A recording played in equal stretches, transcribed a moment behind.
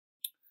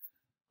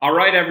All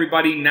right,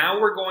 everybody,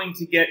 now we're going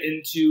to get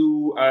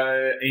into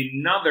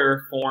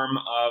another form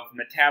of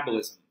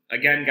metabolism.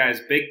 Again,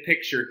 guys, big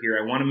picture here.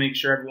 I want to make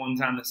sure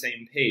everyone's on the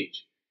same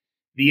page.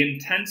 The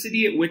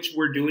intensity at which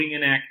we're doing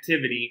an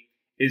activity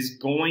is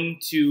going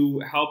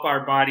to help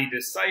our body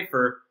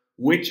decipher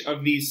which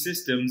of these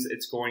systems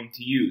it's going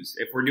to use.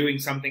 If we're doing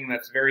something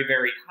that's very,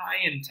 very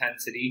high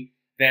intensity,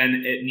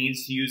 then it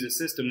needs to use a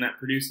system that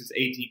produces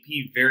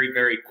ATP very,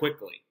 very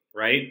quickly,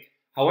 right?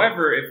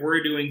 However, if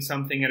we're doing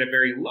something at a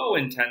very low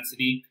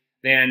intensity,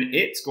 then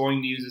it's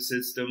going to use a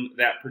system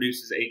that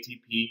produces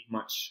ATP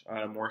much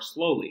more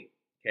slowly,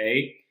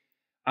 okay?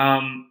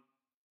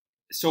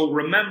 So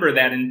remember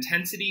that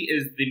intensity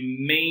is the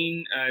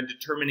main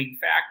determining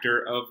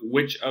factor of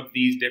which of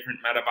these different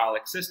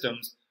metabolic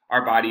systems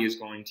our body is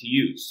going to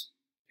use,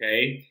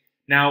 okay?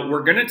 Now,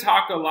 we're going to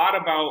talk a lot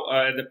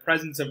about the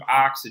presence of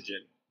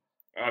oxygen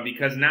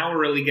because now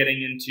we're really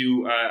getting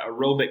into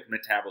aerobic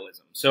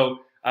metabolism. So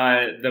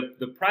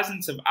the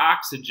presence of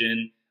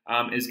oxygen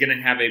is going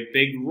to have a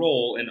big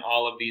role in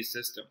all of these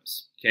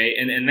systems, okay?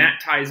 And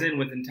that ties in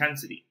with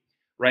intensity,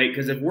 right?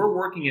 Because if we're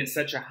working at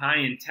such a high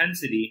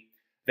intensity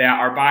that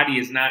our body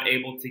is not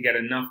able to get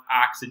enough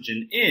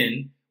oxygen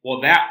in, well,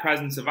 that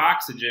presence of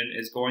oxygen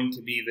is going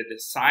to be the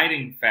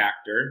deciding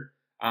factor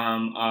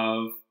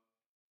of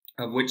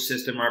which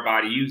system our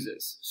body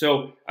uses.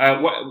 So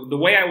the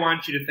way I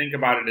want you to think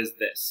about it is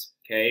this,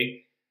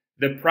 okay?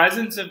 The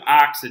presence of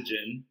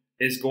oxygen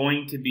is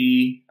going to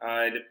be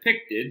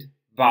depicted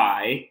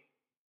by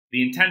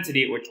the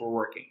intensity at which we're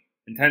working.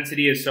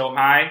 Intensity is so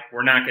high,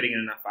 we're not getting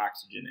enough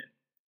oxygen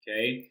in,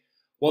 okay?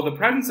 Well, the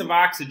presence of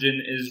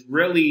oxygen is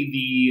really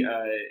the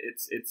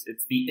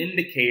it's the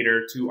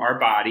indicator to our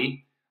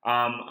body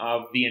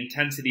of the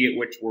intensity at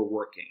which we're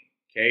working.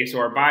 Okay, so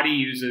our body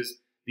uses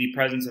the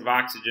presence of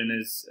oxygen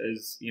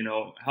as you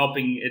know,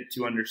 helping it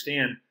to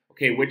understand,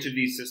 okay, which of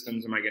these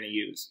systems am I going to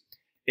use?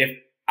 If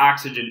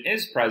oxygen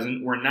is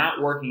present, we're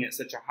not working at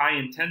such a high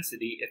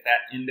intensity at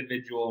that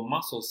individual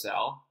muscle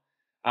cell,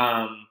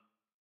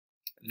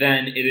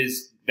 then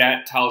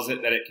that tells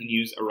it that it can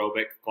use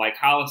aerobic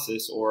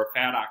glycolysis or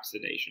fat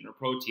oxidation or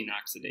protein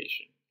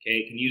oxidation. Okay,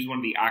 it can use one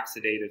of the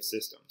oxidative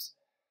systems.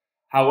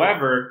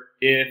 However,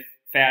 if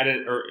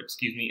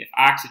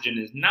oxygen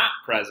is not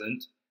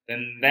present,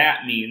 then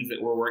that means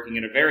that we're working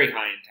at a very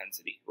high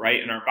intensity,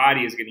 right? And our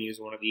body is going to use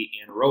one of the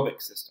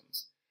anaerobic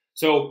systems.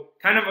 So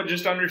kind of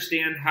just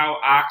understand how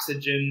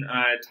oxygen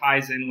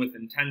ties in with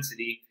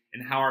intensity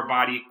and how our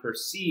body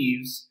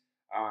perceives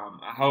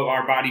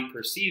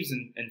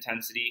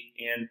intensity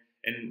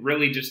and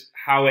really just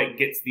how it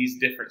gets these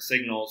different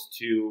signals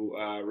to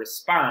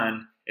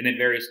respond in a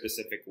very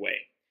specific way.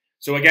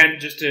 So again,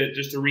 just to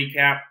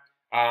recap,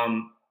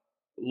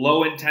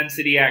 low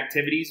intensity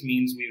activities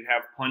means we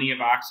have plenty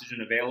of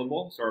oxygen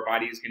available, so our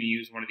body is going to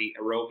use one of the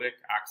aerobic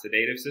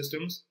oxidative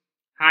systems.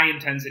 High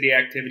intensity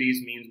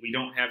activities means we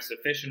don't have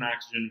sufficient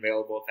oxygen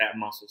available at that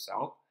muscle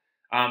cell,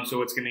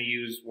 so it's going to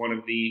use one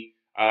of the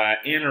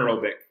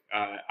anaerobic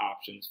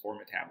options for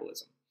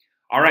metabolism.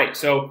 All right,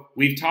 so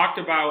we've talked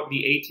about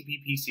the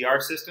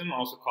ATP-PCR system,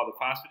 also called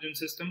the phosphagen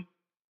system,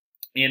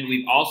 and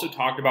we've also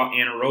talked about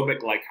anaerobic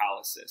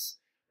glycolysis.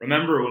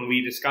 Remember, when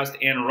we discussed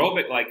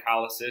anaerobic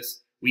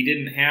glycolysis, we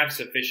didn't have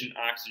sufficient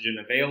oxygen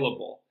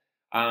available.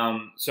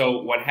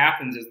 So what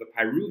happens is the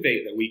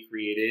pyruvate that we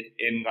created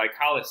in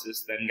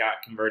glycolysis then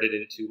got converted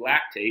into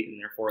lactate and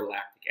therefore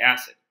lactic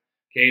acid.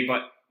 Okay,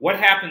 but what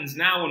happens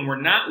now when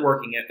we're not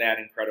working at that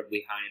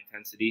incredibly high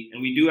intensity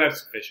and we do have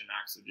sufficient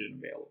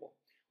oxygen available?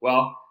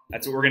 Well,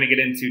 that's what we're going to get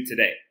into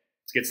today.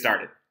 Let's get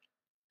started.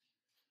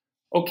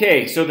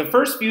 Okay, so the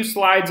first few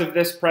slides of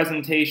this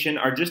presentation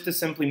are just to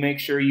simply make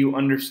sure you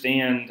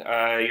understand,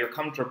 you're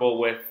comfortable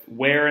with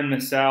where in the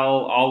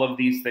cell all of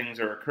these things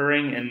are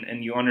occurring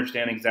and you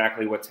understand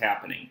exactly what's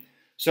happening.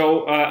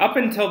 So up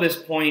until this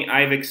point,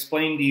 I've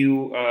explained to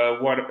you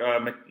what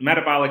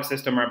metabolic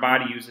system our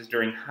body uses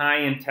during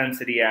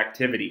high-intensity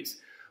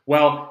activities.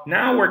 Well,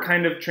 now we're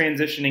kind of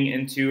transitioning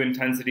into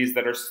intensities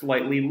that are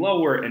slightly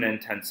lower in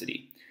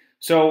intensity.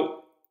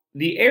 So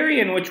the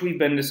area in which we've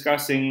been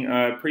discussing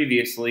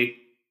previously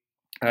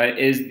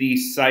is the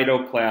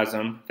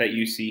cytoplasm that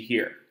you see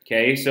here.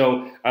 Okay,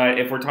 so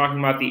if we're talking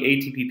about the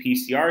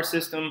ATP-PCR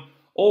system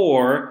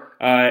or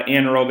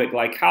anaerobic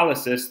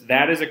glycolysis,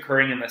 that is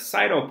occurring in the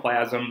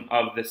cytoplasm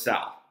of the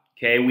cell.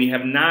 Okay, we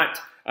have not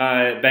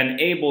been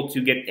able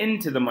to get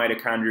into the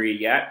mitochondria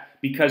yet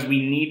because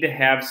we need to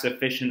have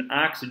sufficient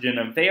oxygen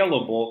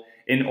available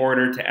in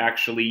order to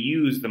actually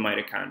use the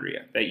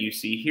mitochondria that you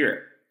see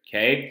here.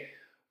 Okay,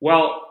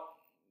 well,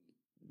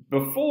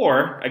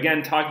 before,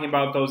 again, talking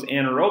about those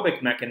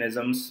anaerobic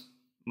mechanisms,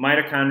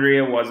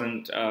 mitochondria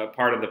wasn't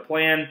part of the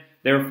plan,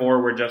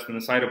 therefore we're just in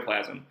the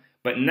cytoplasm.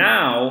 But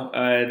now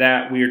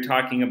that we are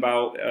talking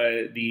about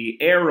the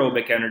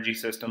aerobic energy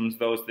systems,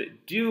 those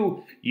that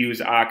do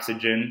use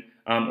oxygen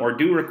or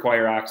do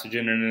require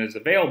oxygen and it is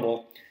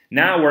available,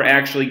 now we're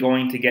actually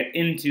going to get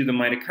into the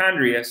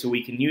mitochondria so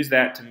we can use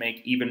that to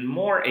make even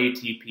more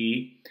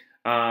ATP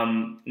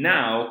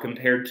now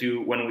compared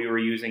to when we were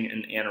using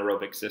an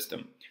anaerobic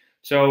system.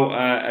 So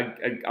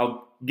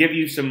I'll give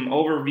you some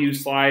overview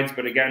slides,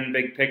 but again,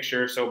 big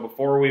picture. So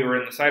before we were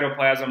in the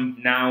cytoplasm,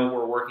 now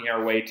we're working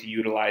our way to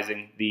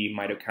utilizing the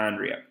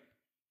mitochondria.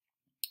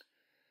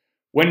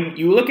 When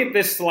you look at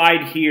this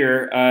slide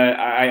here,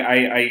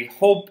 I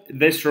hope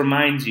this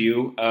reminds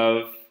you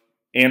of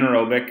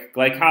anaerobic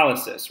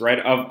glycolysis, right?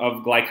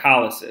 Of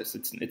glycolysis.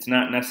 It's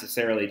not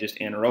necessarily just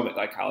anaerobic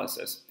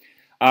glycolysis.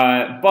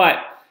 But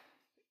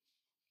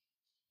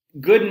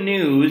good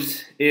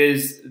news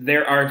is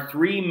there are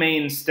three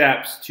main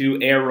steps to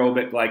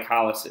aerobic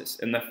glycolysis.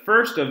 And the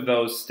first of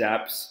those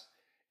steps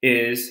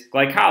is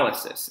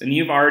glycolysis. And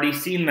you've already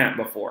seen that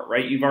before,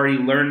 right? You've already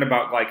learned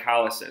about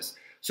glycolysis.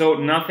 So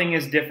nothing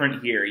is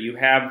different here. You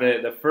have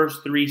the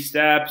first three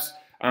steps,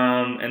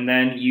 and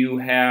then you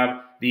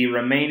have the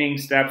remaining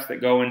steps that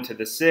go into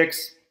the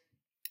six.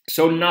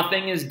 So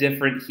nothing is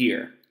different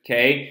here,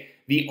 okay?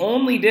 The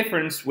only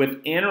difference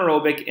with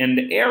anaerobic and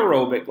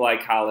aerobic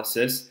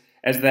glycolysis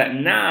is that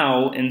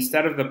now,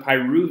 instead of the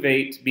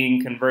pyruvate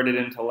being converted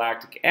into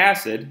lactic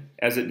acid,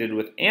 as it did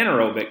with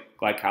anaerobic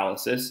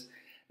glycolysis,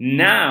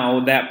 now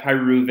that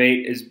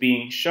pyruvate is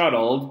being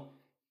shuttled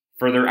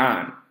further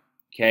on.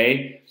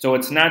 Okay, so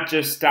it's not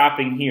just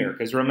stopping here,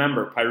 because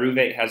remember,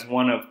 pyruvate has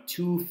one of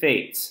two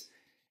fates.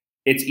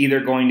 It's either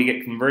going to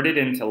get converted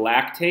into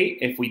lactate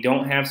if we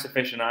don't have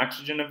sufficient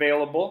oxygen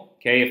available.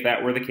 Okay, if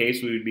that were the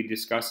case, we would be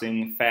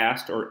discussing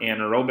fast or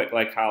anaerobic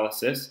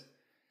glycolysis.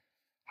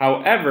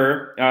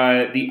 However,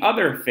 the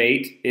other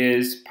fate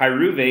is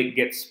pyruvate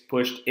gets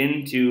pushed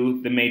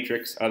into the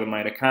matrix of the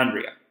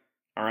mitochondria.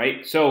 All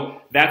right,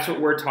 so that's what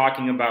we're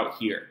talking about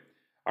here.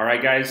 All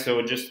right, guys,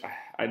 so just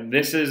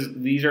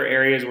these are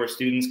areas where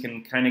students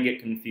can kind of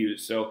get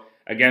confused. So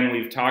again,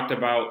 we've talked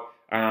about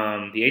the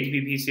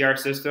ATP-PCR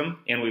system,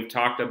 and we've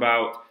talked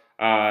about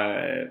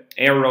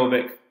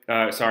anaerobic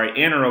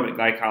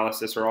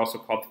glycolysis, or also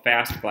called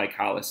fast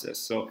glycolysis.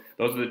 So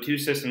those are the two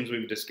systems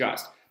we've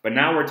discussed. But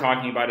now we're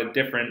talking about a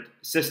different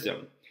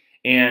system.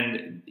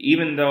 And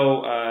even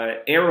though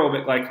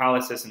aerobic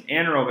glycolysis and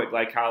anaerobic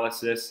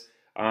glycolysis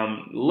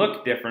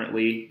look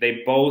differently,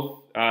 they both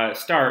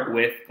start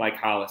with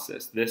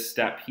glycolysis. This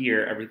step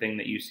here, everything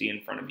that you see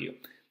in front of you.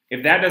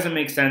 If that doesn't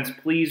make sense,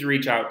 please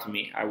reach out to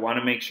me. I want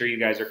to make sure you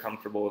guys are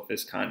comfortable with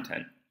this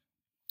content.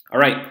 All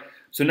right,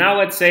 so now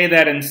let's say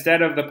that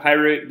instead of the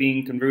pyruvate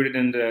being converted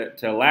into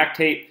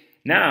lactate,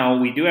 now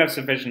we do have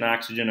sufficient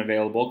oxygen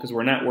available because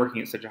we're not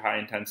working at such a high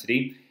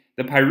intensity.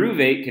 The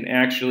pyruvate can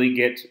actually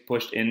get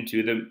pushed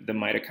into the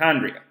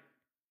mitochondria.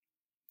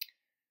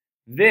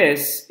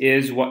 This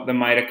is what the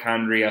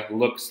mitochondria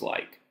looks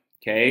like.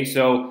 Okay,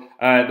 so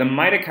the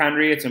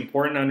mitochondria, it's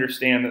important to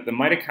understand that the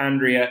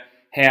mitochondria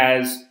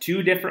has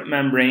two different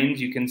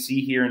membranes. You can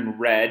see here in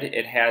red,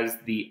 it has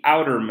the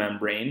outer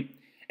membrane,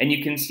 and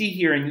you can see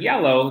here in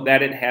yellow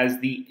that it has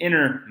the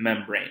inner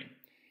membrane.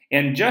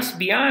 And just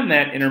beyond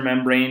that inner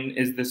membrane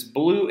is this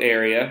blue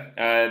area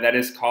that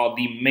is called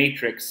the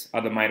matrix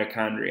of the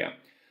mitochondria.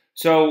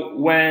 So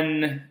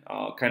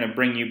I'll kind of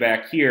bring you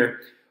back here,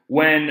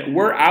 when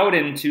we're out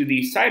into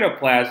the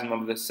cytoplasm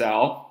of the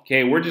cell,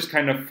 okay, we're just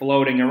kind of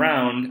floating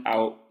around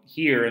out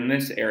here in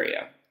this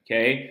area,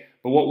 okay?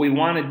 But what we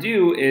want to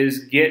do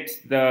is get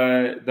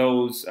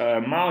those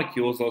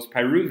molecules, those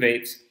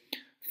pyruvates,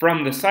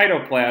 from the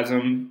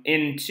cytoplasm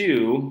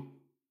into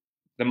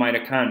the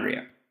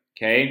mitochondria,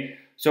 okay?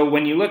 So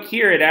when you look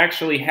here, it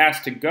actually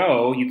has to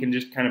go. You can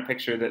just kind of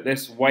picture that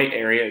this white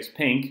area is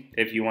pink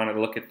if you want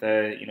to look at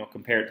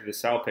compare it to the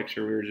cell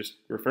picture we were just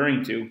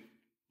referring to.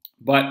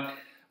 But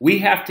we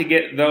have to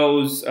get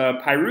those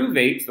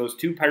pyruvates, those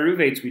two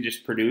pyruvates we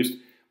just produced,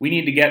 we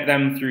need to get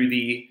them through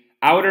the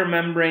outer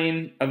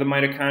membrane of the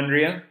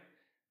mitochondria,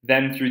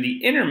 then through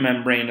the inner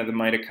membrane of the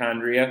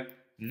mitochondria,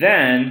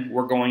 then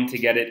we're going to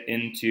get it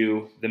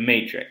into the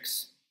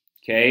matrix.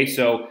 Okay,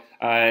 so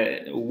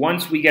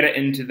once we get it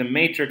into the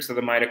matrix of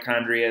the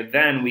mitochondria,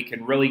 then we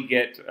can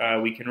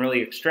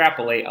really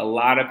extrapolate a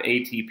lot of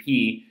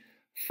ATP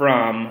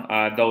from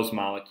those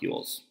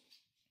molecules.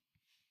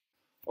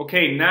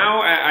 Okay,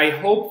 now I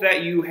hope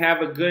that you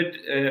have a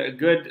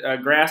good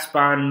grasp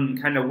on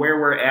kind of where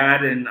we're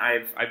at, and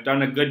I've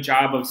done a good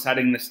job of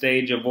setting the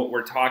stage of what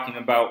we're talking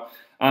about.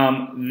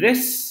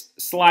 This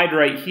slide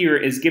right here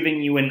is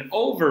giving you an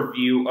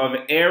overview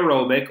of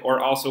aerobic, or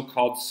also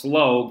called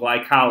slow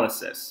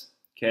glycolysis.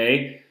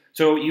 Okay,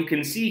 so you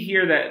can see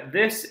here that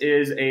this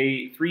is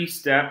a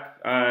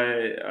three-step,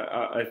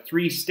 a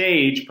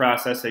three-stage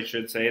process, I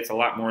should say. It's a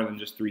lot more than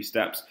just three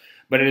steps,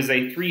 but it is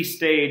a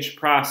three-stage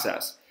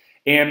process.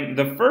 And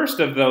the first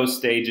of those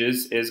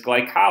stages is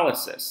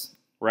glycolysis,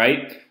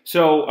 right?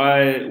 So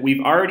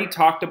we've already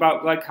talked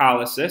about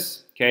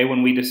glycolysis, okay,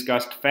 when we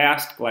discussed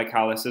fast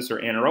glycolysis or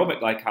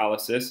anaerobic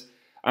glycolysis.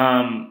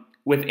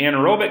 With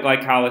anaerobic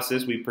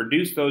glycolysis, we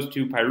produced those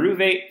two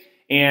pyruvate,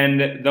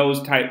 and those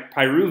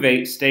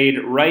pyruvate stayed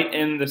right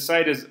in the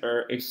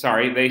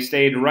they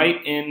stayed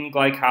right in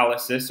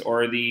glycolysis,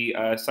 or the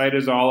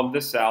cytosol of the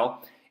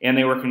cell, and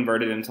they were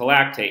converted into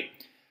lactate.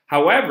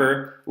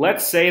 However,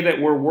 let's say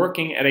that we're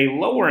working at a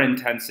lower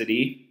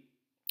intensity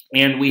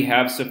and we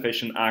have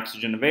sufficient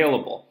oxygen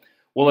available.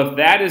 Well, if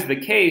that is the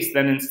case,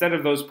 then instead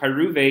of those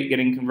pyruvate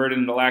getting converted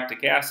into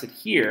lactic acid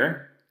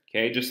here,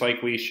 okay, just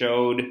like we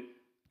showed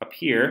up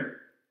here,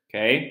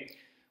 okay,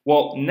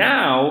 well,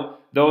 now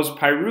those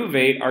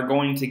pyruvate are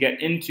going to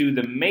get into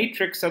the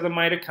matrix of the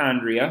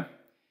mitochondria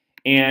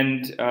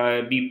and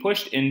be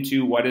pushed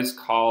into what is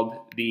called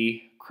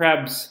the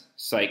Krebs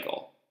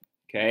cycle,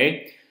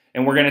 okay?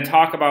 And we're going to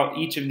talk about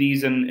each of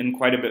these in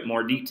quite a bit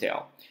more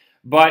detail.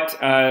 But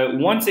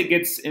once it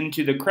gets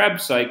into the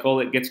Krebs cycle,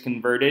 it gets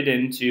converted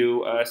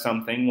into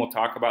something. We'll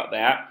talk about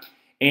that.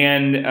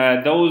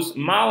 And those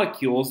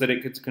molecules that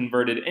it gets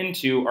converted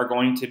into are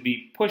going to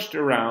be pushed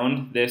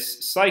around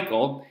this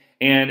cycle,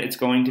 and it's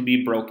going to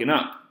be broken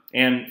up.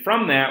 And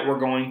from that, we're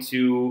going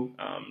to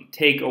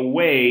take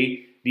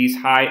away these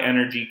high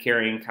energy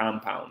carrying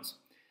compounds.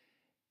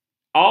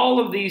 All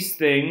of these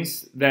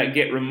things that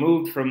get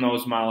removed from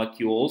those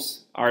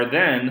molecules are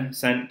then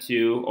sent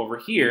to, over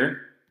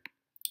here,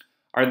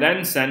 are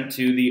then sent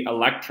to the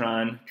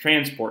electron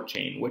transport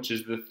chain, which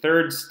is the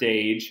third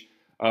stage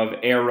of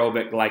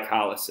aerobic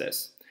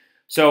glycolysis.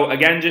 So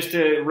again, just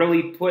to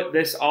really put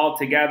this all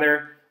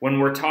together, when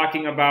we're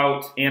talking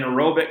about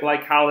anaerobic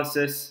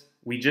glycolysis,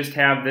 we just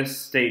have this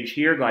stage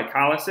here,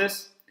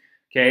 glycolysis.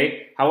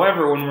 Okay.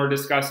 However, when we're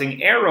discussing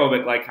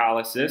aerobic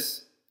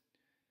glycolysis,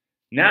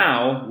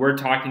 now we're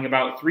talking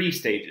about 3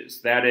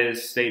 stages. That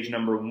is stage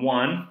number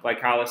 1,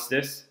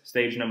 glycolysis,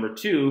 stage number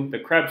 2, the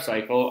Krebs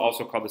cycle,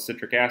 also called the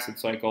citric acid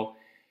cycle,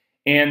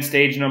 and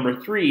stage number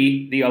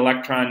 3, the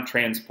electron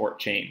transport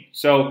chain.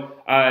 So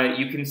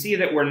you can see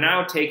that we're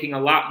now taking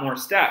a lot more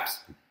steps.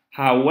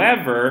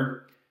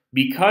 However,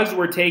 because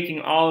we're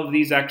taking all of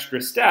these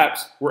extra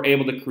steps, we're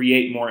able to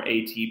create more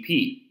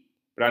ATP.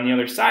 But on the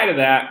other side of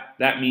that,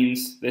 that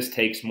means this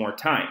takes more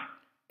time.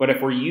 But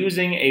if we're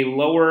using a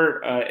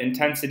lower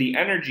intensity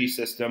energy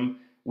system,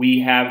 we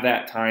have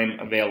that time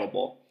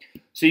available.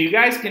 So you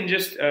guys can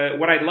just,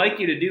 what I'd like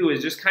you to do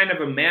is just kind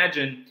of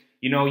imagine,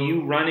 you know,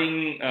 you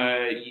running,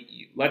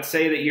 let's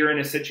say that you're in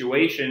a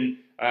situation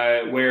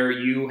where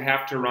you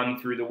have to run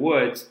through the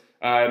woods.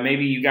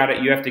 Maybe you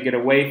have to get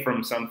away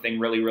from something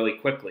really, really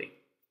quickly.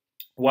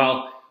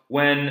 Well,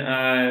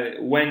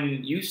 when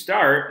you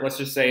start, let's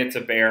just say it's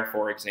a bear,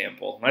 for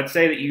example. Let's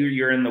say that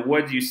you're in the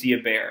woods, you see a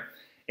bear.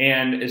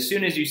 And as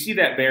soon as you see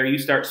that bear, you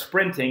start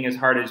sprinting as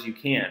hard as you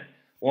can.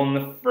 Well, in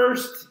the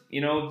first,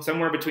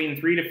 somewhere between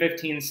 3 to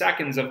 15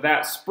 seconds of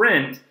that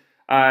sprint,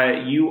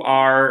 you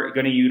are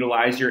going to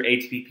utilize your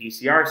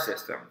ATP-PCR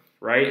system,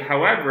 right?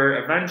 However,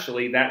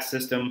 eventually that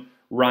system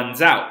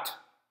runs out,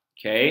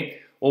 okay?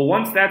 Well,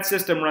 once that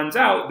system runs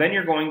out, then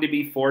you're going to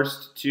be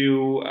forced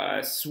to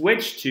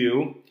switch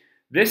to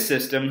this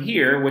system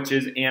here, which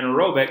is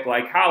anaerobic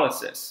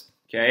glycolysis,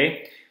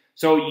 okay?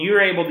 So you're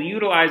able to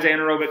utilize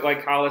anaerobic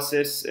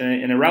glycolysis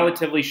in a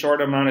relatively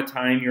short amount of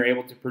time. You're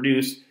able to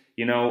produce,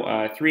 3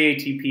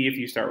 ATP if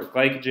you start with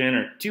glycogen,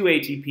 or 2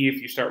 ATP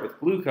if you start with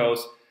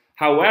glucose.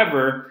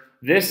 However,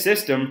 this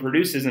system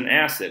produces an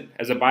acid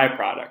as a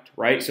byproduct,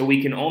 right? So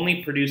we can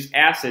only produce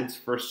acids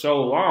for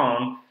so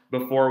long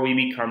before we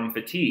become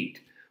fatigued.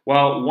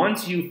 Well,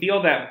 once you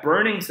feel that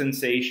burning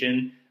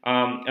sensation,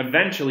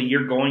 eventually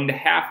you're going to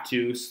have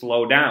to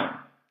slow down,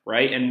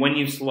 right? And when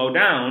you slow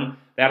down,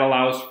 that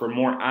allows for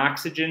more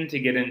oxygen to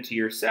get into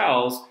your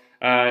cells,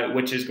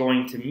 which is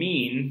going to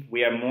mean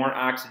we have more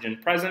oxygen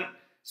present.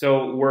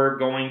 So we're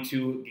going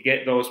to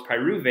get those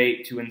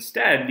pyruvate to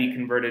instead be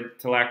converted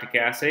to lactic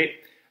acid,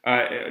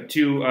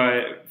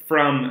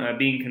 from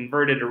being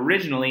converted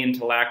originally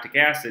into lactic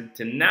acid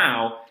to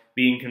now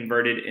being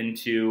converted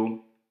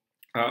into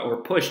or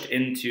pushed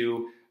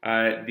into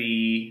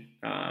the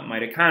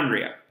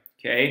mitochondria.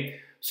 Okay,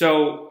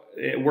 so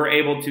we're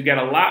able to get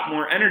a lot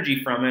more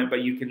energy from it,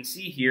 but you can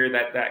see here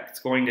that that's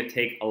going to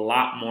take a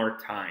lot more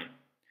time.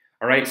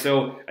 All right,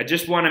 so I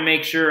just want to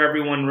make sure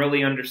everyone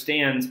really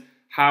understands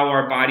how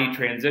our body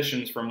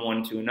transitions from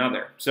one to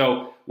another.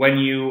 So when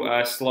you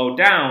slow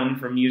down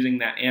from using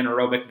that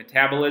anaerobic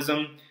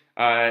metabolism,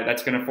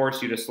 that's going to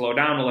force you to slow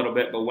down a little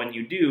bit, but when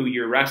you do,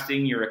 you're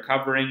resting, you're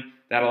recovering.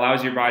 That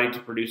allows your body to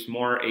produce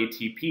more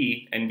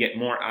ATP and get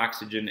more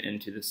oxygen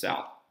into the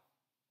cell.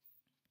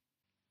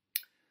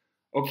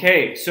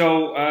 Okay,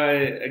 so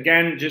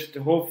again, just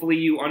hopefully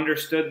you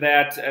understood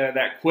that,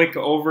 that quick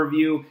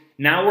overview.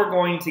 Now we're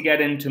going to get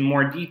into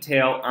more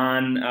detail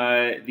on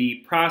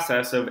the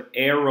process of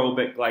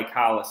aerobic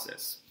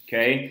glycolysis,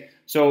 okay?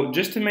 So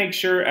just to make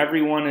sure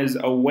everyone is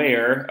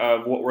aware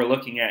of what we're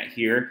looking at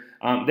here,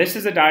 this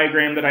is a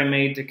diagram that I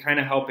made to kind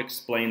of help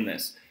explain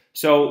this.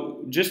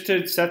 So just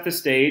to set the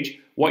stage,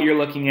 what you're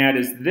looking at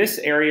is this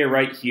area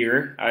right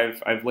here.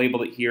 I've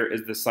labeled it here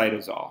as the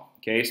cytosol.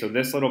 Okay, so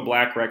this little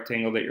black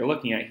rectangle that you're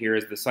looking at here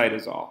is the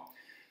cytosol.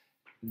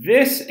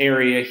 This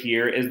area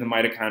here is the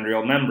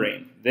mitochondrial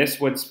membrane.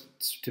 This would,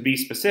 to be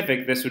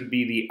specific, this would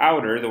be the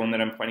outer, the one that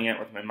I'm pointing at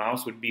with my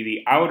mouse would be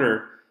the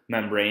outer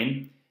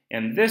membrane,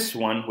 and this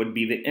one would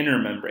be the inner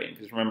membrane,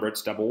 because remember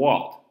it's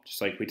double-walled,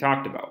 just like we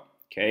talked about.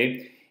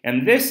 Okay,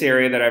 and this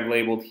area that I've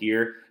labeled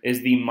here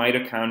is the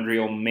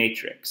mitochondrial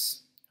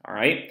matrix. All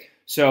right,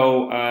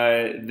 So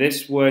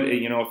this would,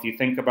 if you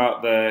think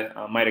about the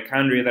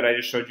mitochondria that I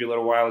just showed you a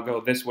little while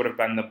ago, this would have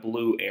been the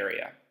blue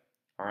area.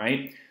 All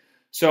right.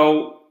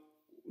 So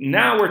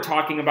now we're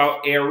talking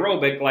about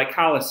aerobic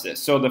glycolysis.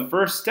 So the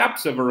first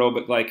steps of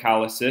aerobic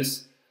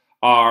glycolysis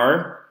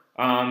are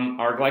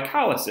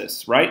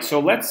glycolysis, right? So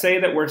let's say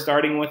that we're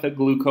starting with a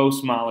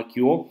glucose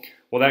molecule.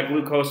 Well, that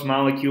glucose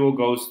molecule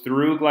goes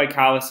through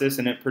glycolysis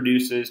and it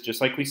produces,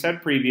 just like we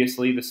said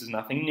previously, this is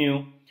nothing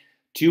new,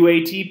 2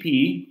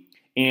 ATP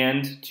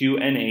and 2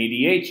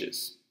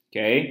 NADHs,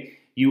 okay?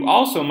 You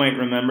also might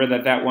remember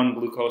that that one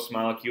glucose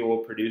molecule will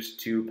produce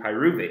 2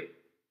 pyruvate.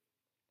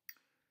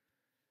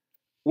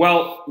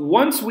 Well,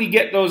 once we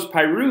get those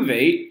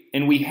pyruvate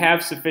and we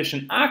have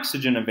sufficient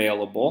oxygen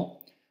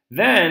available,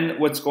 then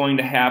what's going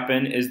to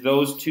happen is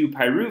those 2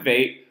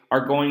 pyruvate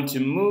are going to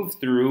move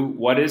through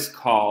what is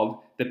called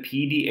the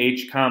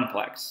PDH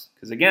complex.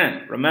 Because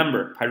again,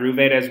 remember,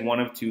 pyruvate has one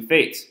of 2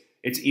 fates.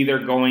 It's either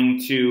going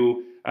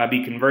to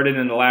be converted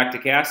into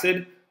lactic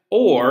acid,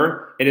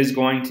 or it is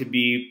going to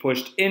be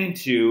pushed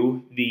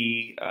into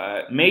the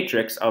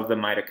matrix of the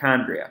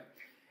mitochondria.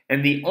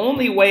 And the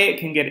only way it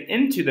can get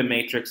into the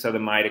matrix of the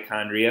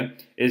mitochondria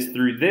is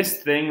through this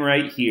thing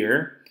right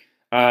here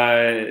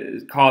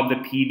called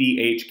the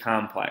PDH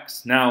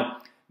complex. Now,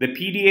 the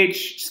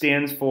PDH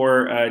stands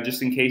for,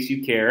 just in case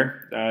you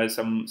care,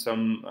 some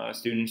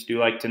students do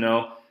like to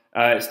know,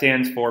 it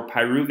stands for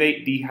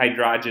pyruvate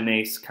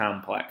dehydrogenase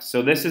complex.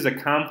 So this is a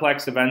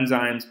complex of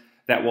enzymes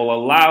that will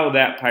allow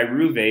that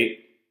pyruvate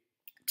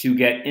to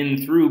get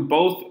in through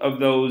both of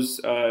those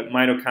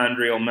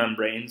mitochondrial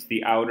membranes,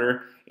 the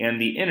outer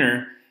and the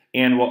inner,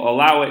 and will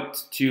allow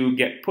it to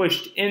get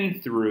pushed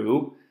in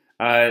through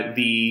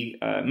the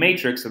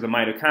matrix of the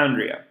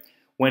mitochondria.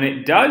 When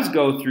it does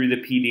go through the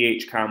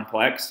PDH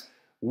complex,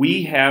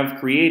 we have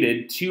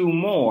created 2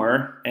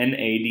 more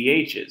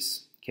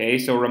NADHs. Okay,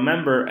 so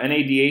remember,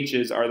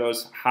 NADHs are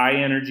those high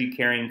energy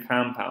carrying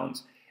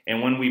compounds,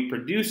 and when we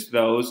produce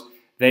those,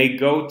 they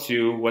go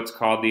to what's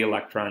called the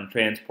electron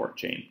transport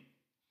chain.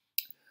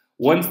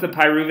 Once the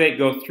pyruvate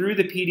go through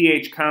the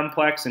PDH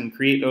complex and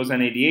create those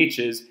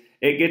NADHs,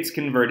 it gets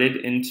converted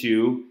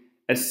into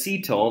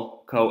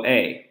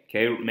acetyl-CoA.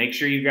 Okay, make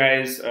sure you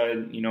guys,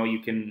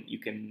 you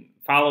can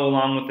follow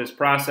along with this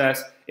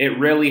process. It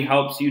really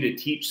helps you to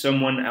teach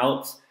someone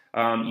else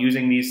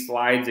using these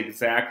slides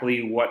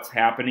exactly what's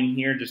happening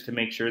here, just to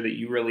make sure that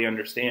you really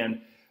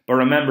understand. But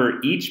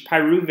remember, each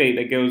pyruvate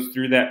that goes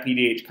through that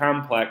PDH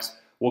complex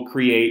will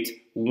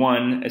create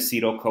 1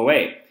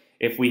 acetyl-CoA.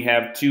 If we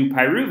have 2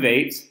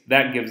 pyruvates,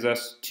 that gives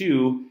us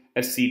 2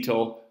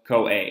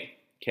 acetyl-CoA,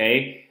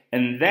 okay?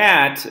 And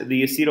that,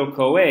 the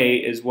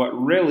acetyl-CoA, is what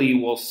really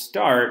will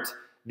start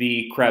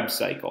the Krebs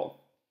cycle.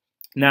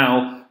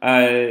 Now,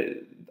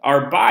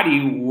 our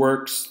body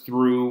works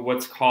through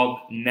what's called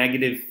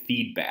negative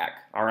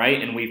feedback, all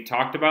right? And we've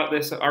talked about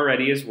this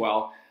already as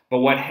well. But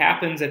what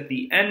happens at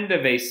the end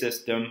of a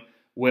system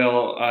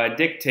will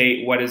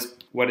dictate what is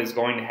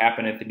going to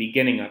happen at the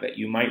beginning of it.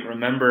 You might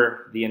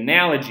remember the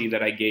analogy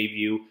that I gave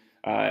you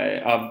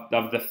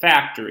of the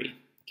factory.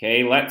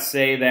 Okay, let's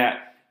say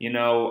that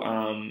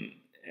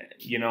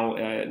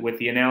with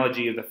the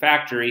analogy of the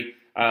factory,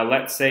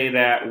 let's say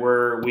that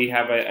we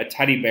have a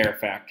teddy bear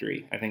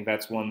factory. I think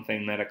that's one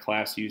thing that a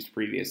class used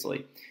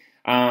previously.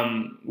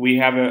 We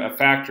have a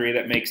factory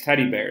that makes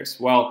teddy bears.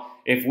 Well,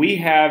 if we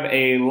have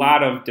a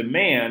lot of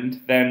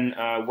demand, then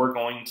we're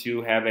going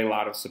to have a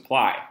lot of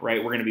supply,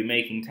 right? We're going to be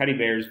making teddy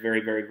bears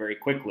very, very, very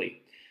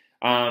quickly.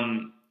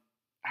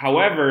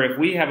 However, if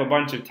we have a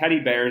bunch of teddy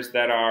bears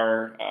that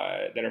are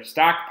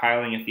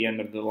stockpiling at the end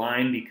of the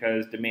line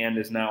because demand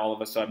is now all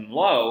of a sudden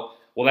low,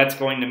 well, that's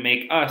going to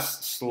make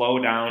us slow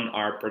down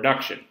our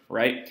production,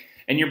 right?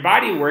 And your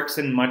body works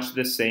in much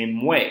the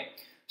same way.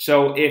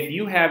 So if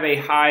you have a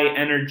high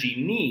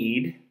energy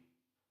need,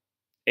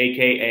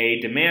 aka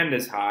demand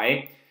is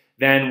high,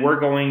 then we're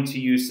going to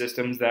use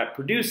systems that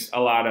produce a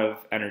lot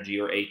of energy,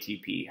 or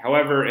ATP.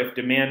 However, if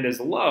demand is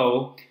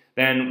low,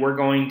 then we're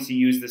going to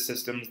use the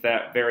systems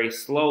that very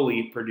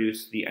slowly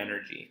produce the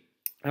energy.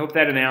 I hope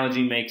that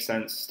analogy makes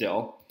sense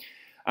still.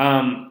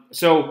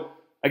 So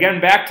again,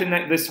 back to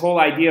this whole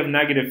idea of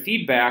negative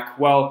feedback.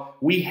 Well,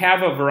 we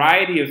have a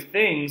variety of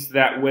things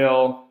that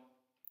will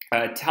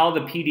tell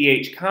the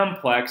PDH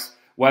complex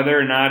whether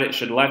or not it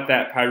should let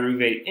that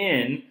pyruvate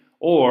in,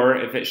 or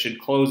if it should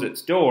close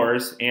its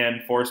doors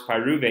and force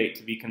pyruvate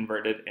to be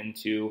converted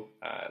into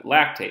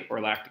lactate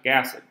or lactic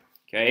acid,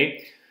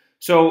 okay?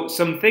 So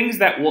some things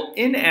that will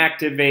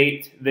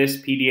inactivate this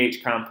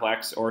PDH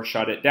complex or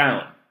shut it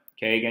down,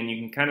 okay? Again,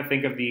 you can kind of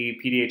think of the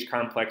PDH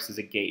complex as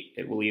a gate.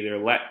 It will either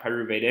let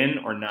pyruvate in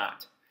or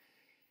not.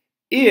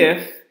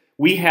 If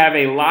we have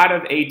a lot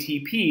of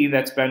ATP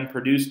that's been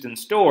produced and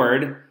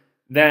stored,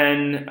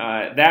 then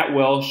that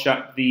will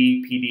shut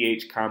the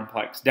PDH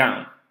complex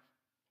down.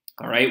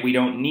 All right, we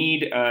don't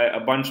need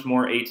a bunch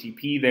more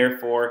ATP,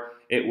 therefore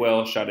it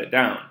will shut it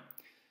down.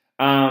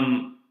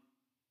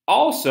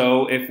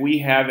 Also, if we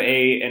have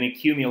an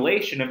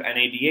accumulation of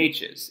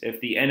NADHs, if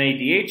the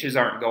NADHs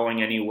aren't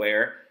going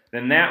anywhere,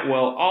 then that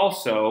will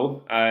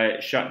also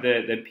shut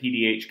the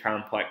PDH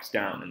complex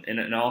down.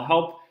 And I'll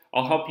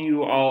help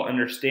you all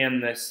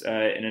understand this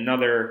in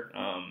another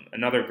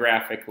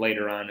graphic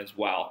later on as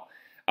well.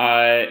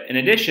 In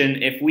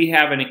addition, if we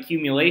have an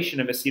accumulation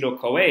of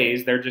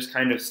acetyl-CoAs, they're just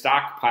kind of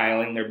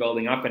stockpiling, they're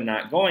building up and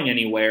not going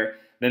anywhere,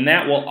 then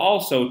that will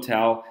also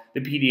tell the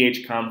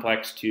PDH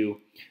complex to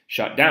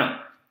shut down.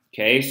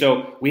 Okay,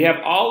 so we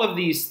have all of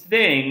these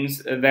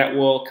things that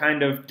will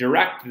kind of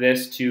direct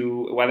this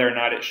to whether or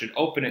not it should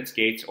open its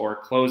gates or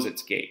close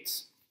its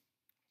gates.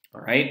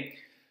 All right.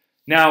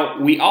 Now,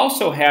 we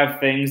also have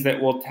things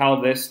that will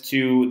tell this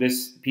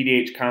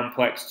PDH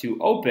complex to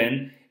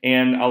open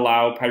and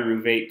allow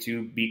pyruvate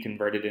to be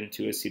converted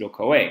into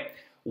acetyl-CoA.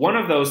 One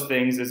of those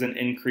things is an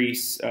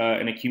increase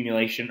in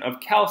accumulation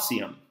of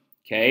calcium.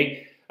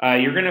 Okay,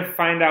 you're going to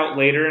find out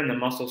later in the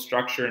muscle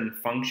structure and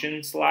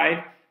function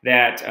slide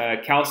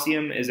that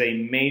calcium is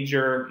a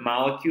major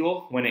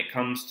molecule when it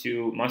comes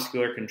to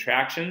muscular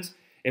contractions.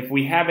 If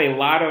we have a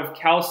lot of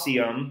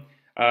calcium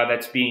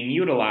that's being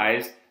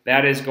utilized,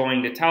 that is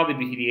going to tell the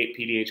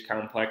PDH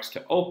complex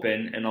to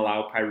open and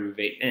allow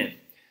pyruvate in.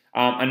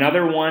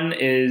 Another one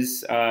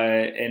is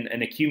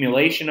an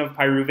accumulation of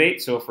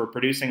pyruvate. So if we're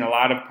producing a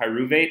lot of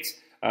pyruvates,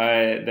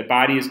 the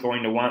body is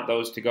going to want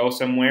those to go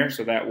somewhere,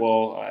 so that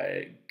will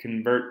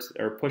convert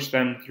or push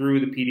them through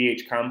the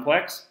PDH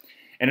complex.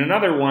 And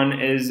another one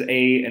is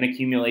an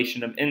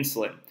accumulation of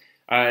insulin.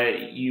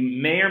 You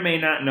may or may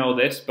not know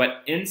this,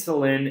 but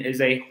insulin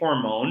is a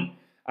hormone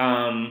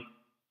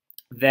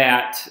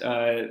that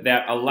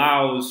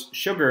allows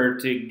sugar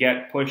to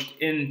get pushed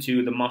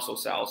into the muscle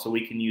cell so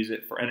we can use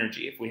it for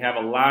energy. If we have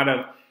a lot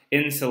of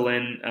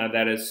insulin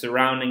that is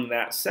surrounding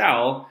that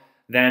cell,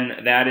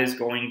 then that is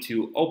going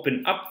to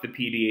open up the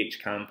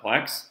PDH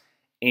complex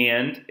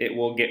and it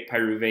will get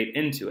pyruvate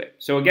into it.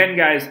 So again,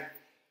 guys,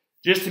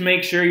 just to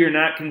make sure you're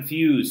not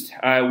confused,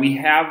 we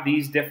have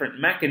these different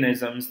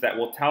mechanisms that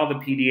will tell the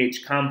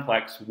PDH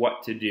complex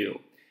what to do.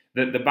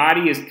 The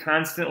body is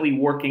constantly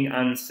working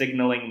on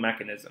signaling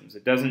mechanisms.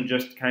 It doesn't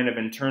just kind of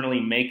internally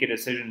make a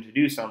decision to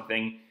do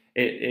something.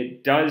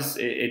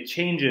 It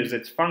changes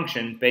its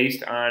function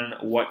based on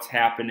what's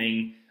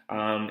happening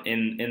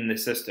in the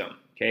system.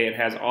 Okay, it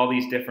has all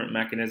these different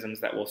mechanisms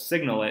that will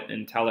signal it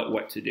and tell it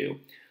what to do.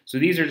 So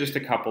these are just a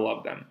couple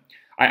of them.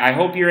 I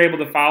hope you're able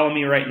to follow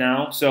me right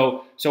now.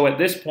 So at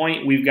this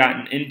point, we've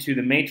gotten into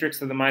the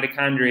matrix of the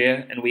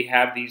mitochondria, and we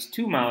have these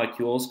two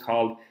molecules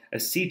called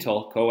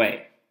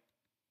acetyl-CoA.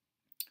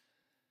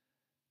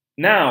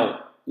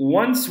 Now,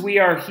 once we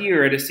are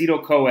here at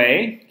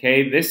acetyl-CoA,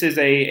 okay, this is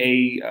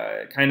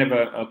a kind of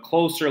a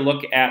closer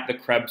look at the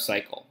Krebs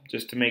cycle,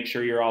 just to make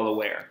sure you're all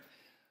aware.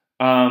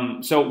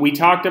 So we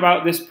talked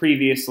about this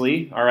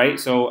previously, all right?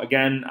 So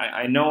again,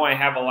 I know I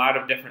have a lot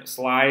of different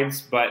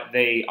slides, but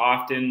they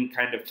often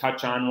kind of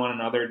touch on one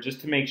another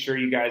just to make sure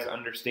you guys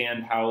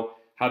understand how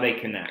they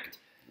connect.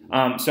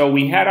 So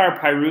we had our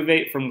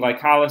pyruvate from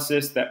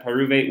glycolysis. That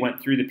pyruvate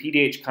went through the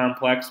PDH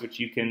complex, which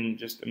you can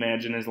just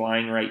imagine is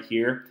lying right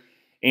here.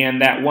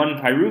 And that one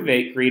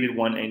pyruvate created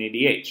one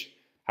NADH.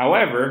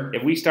 However,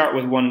 if we start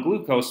with one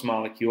glucose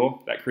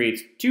molecule, that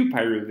creates two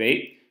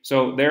pyruvate.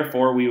 So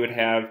therefore, we would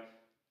have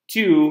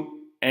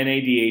two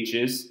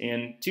NADHs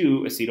and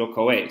two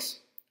acetyl-CoAs,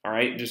 all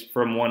right, just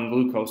from one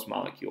glucose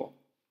molecule.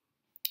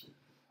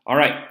 All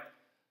right,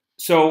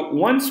 so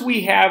once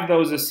we have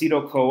those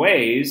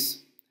acetyl-CoAs,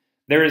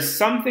 there is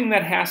something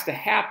that has to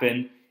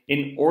happen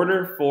in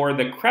order for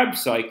the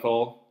Krebs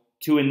cycle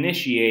to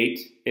initiate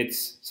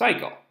its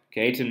cycle,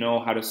 okay, to know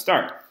how to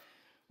start.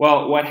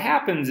 Well, what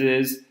happens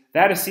is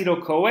that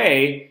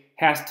acetyl-CoA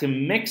has to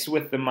mix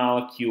with the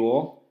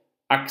molecule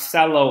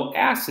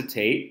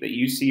oxaloacetate that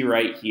you see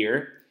right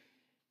here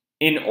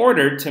in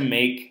order to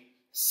make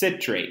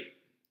citrate.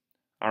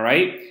 All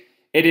right?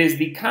 It is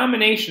the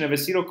combination of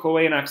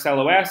acetyl-CoA and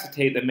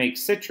oxaloacetate that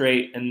makes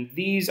citrate, and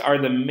these are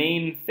the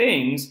main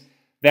things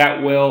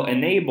that will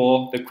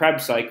enable the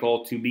Krebs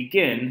cycle to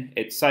begin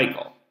its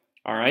cycle.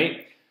 All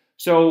right?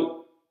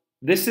 So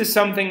this is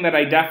something that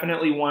I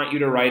definitely want you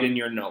to write in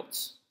your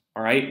notes.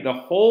 All right? The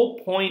whole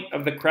point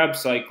of the Krebs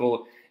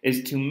cycle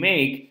is to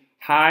make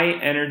high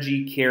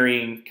energy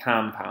carrying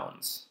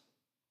compounds.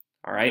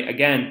 All right,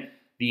 again,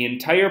 the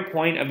entire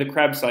point of the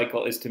Krebs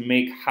cycle is to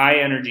make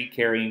high energy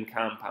carrying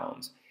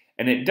compounds.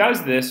 And it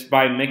does this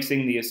by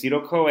mixing the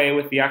acetyl-CoA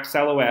with the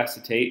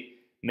oxaloacetate,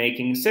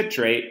 making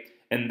citrate,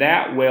 and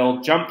that will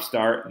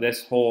jumpstart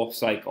this whole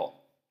cycle.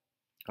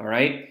 All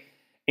right,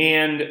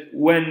 and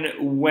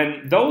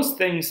when those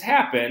things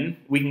happen,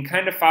 we can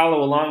kind of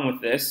follow along with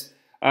this.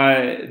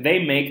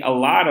 They make a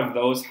lot of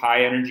those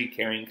high energy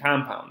carrying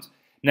compounds.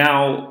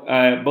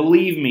 Now,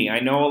 believe me, I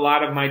know a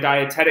lot of my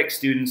dietetic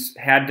students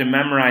had to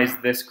memorize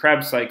this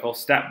Krebs cycle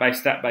step by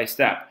step by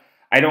step.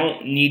 I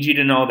don't need you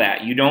to know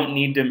that. You don't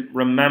need to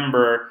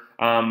remember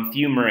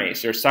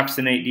fumarase or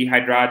succinate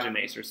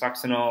dehydrogenase or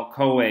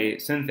succinyl-CoA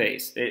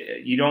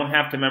synthase. You don't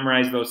have to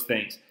memorize those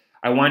things.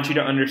 I want you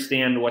to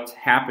understand what's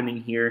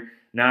happening here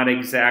not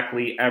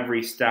exactly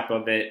every step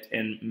of it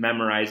and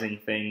memorizing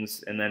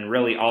things, and then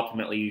really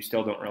ultimately you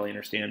still don't really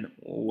understand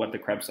what the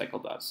Krebs cycle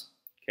does.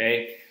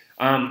 Okay,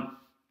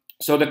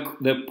 so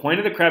the point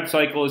of the Krebs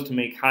cycle is to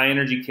make high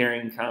energy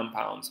carrying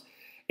compounds,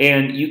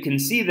 and you can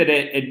see that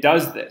it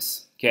does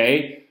this.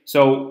 Okay,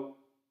 so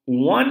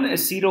one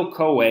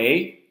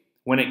acetyl-CoA,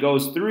 when it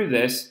goes through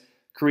this,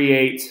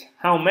 creates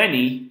how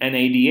many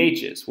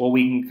NADHs? Well,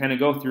 we can kind of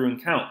go through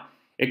and count.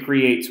 It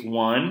creates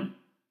 1,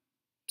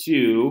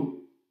 2,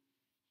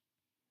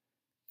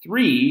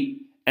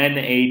 3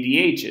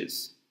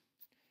 NADHs.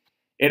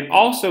 It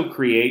also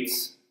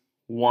creates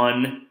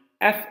 1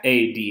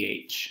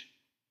 FADH.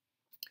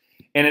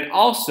 And it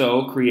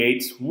also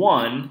creates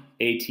 1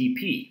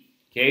 ATP.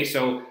 Okay,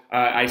 so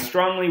I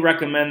strongly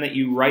recommend that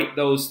you write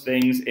those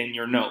things in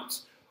your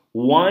notes.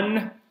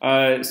 One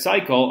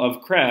cycle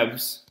of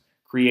Krebs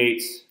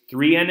creates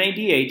 3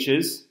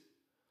 NADHs,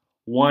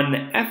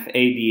 1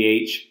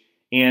 FADH,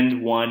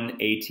 and 1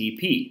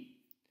 ATP.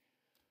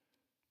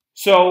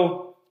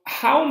 So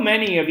how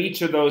many of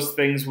each of those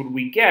things would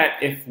we get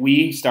if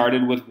we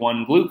started with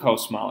one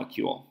glucose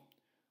molecule?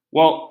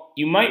 Well,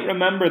 you might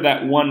remember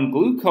that one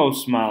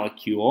glucose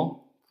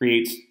molecule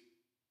creates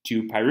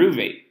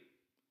 2-pyruvate.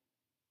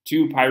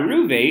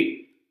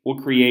 2-pyruvate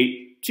will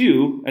create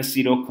 2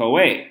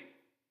 acetyl-CoA.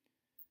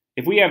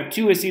 If we have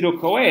 2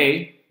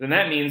 acetyl-CoA, then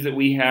that means that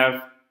we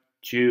have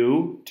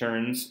 2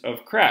 turns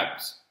of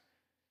Krebs.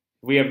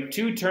 If we have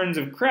 2 turns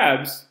of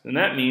Krebs, then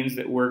that means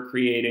that we're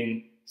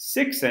creating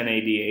 6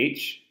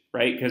 NADH,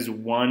 right? Because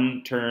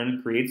 1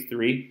 turn creates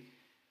 3.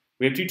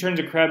 We have 2 turns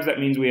of Krebs, that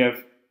means we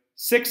have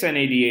 6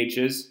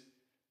 NADHs,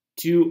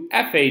 2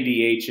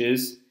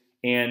 FADHs,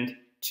 and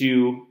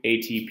 2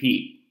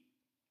 ATP.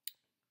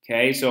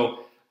 Okay,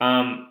 so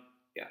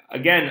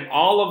again,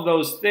 all of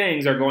those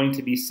things are going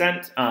to be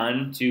sent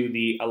on to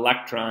the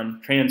electron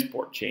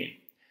transport chain.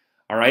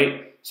 All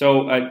right,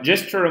 so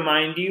just to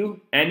remind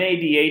you,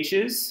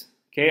 NADHs,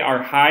 okay,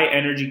 are high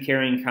energy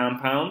carrying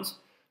compounds.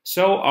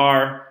 So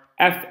are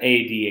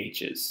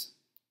FADHs.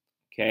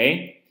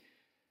 Okay,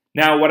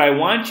 now what I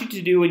want you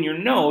to do in your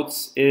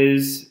notes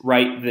is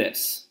write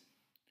this.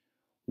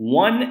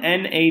 1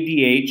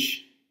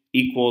 NADH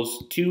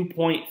equals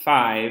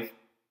 2.5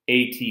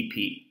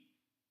 ATP.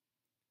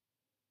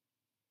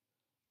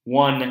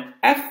 1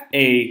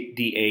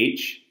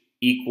 FADH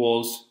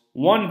equals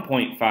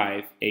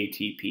 1.5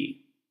 ATP.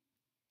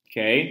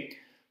 Okay,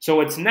 so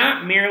it's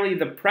not merely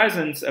the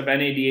presence of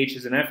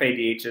NADHs and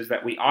FADHs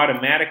that we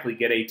automatically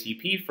get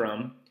ATP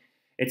from.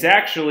 It's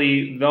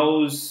actually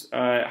those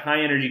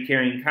high energy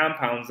carrying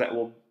compounds that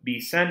will be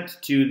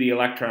sent to the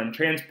electron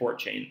transport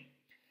chain.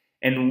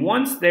 And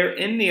once they're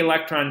in the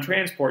electron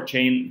transport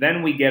chain,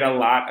 then we get a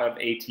lot of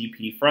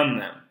ATP from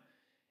them.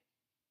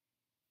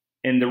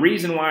 And the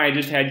reason why I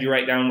just had you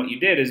write down what you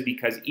did is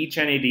because each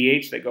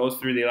NADH that goes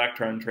through the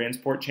electron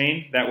transport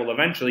chain, that will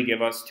eventually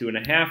give us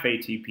 2.5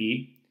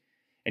 ATP,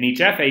 and each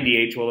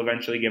FADH will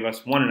eventually give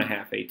us 1.5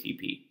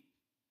 ATP.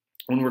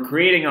 When we're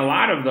creating a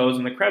lot of those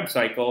in the Krebs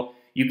cycle,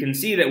 you can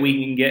see that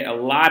we can get a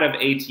lot of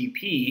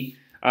ATP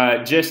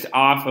just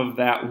off of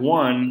that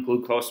one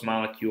glucose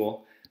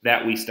molecule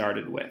that we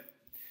started with.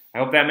 I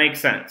hope that makes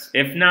sense.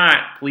 If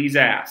not, please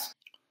ask.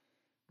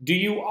 Do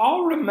you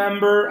all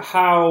remember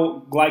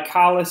how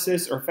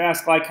glycolysis or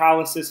fast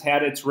glycolysis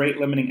had its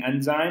rate-limiting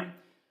enzyme?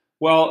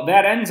 Well,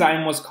 that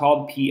enzyme was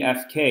called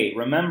PFK.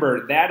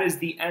 Remember, that is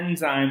the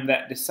enzyme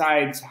that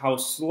decides how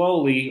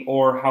slowly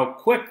or how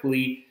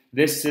quickly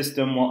this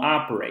system will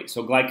operate.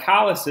 So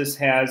glycolysis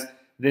has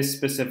this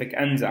specific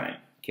enzyme.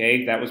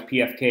 Okay, that was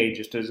PFK,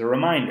 just as a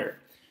reminder.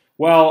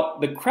 Well,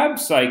 the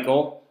Krebs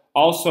cycle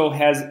also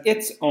has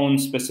its own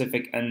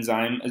specific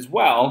enzyme as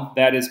well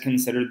that is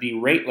considered the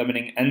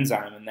rate-limiting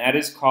enzyme, and that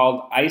is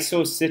called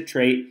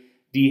isocitrate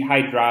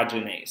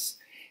dehydrogenase.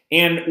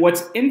 And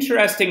what's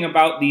interesting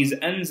about these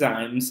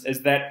enzymes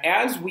is that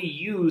as we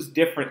use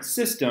different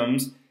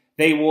systems,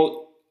 they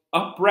will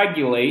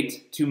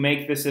upregulate to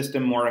make the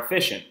system more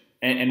efficient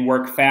and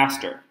work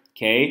faster.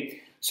 Okay,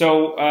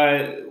 so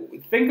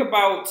think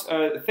about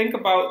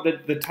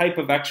the type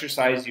of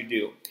exercise you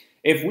do.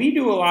 If we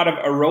do a lot of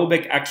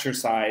aerobic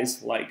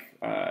exercise, like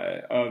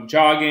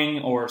jogging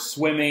or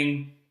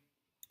swimming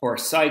or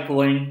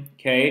cycling,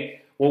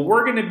 okay, well,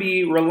 we're going to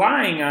be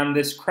relying on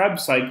this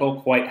Krebs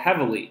cycle quite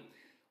heavily.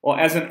 Well,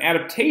 as an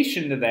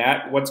adaptation to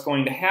that, what's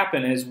going to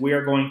happen is we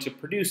are going to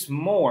produce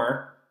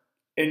more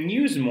and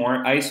use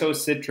more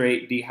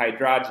isocitrate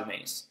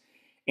dehydrogenase.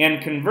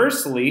 And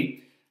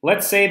conversely,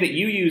 let's say that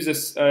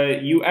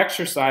you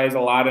exercise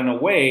a lot in a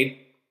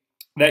way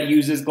that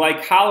uses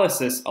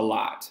glycolysis a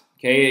lot.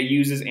 Okay, it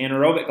uses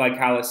anaerobic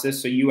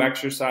glycolysis, so you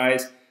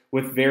exercise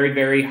with very,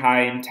 very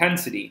high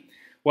intensity.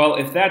 Well,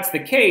 if that's the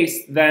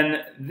case,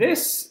 then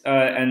this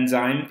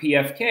enzyme,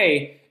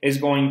 PFK, is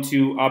going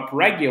to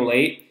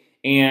upregulate,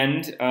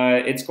 and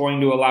it's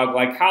going to allow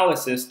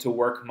glycolysis to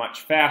work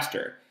much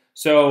faster.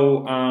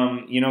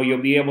 So,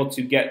 you'll be able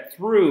to get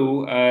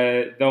through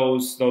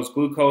those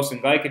glucose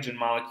and glycogen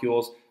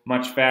molecules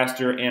much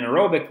faster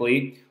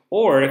anaerobically,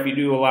 Or if you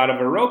do a lot of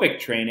aerobic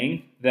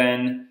training,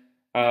 then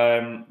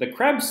the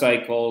Krebs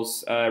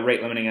cycle's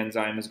rate-limiting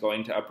enzyme is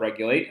going to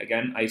upregulate,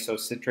 again,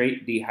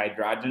 isocitrate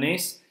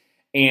dehydrogenase,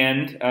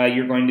 and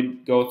you're going to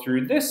go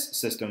through this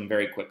system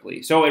very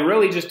quickly. So it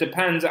really just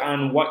depends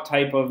on what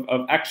type of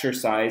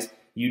exercise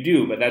you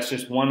do, but that's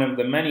just one of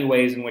the many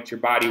ways in which your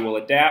body will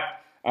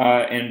adapt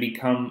and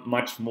become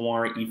much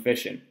more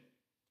efficient.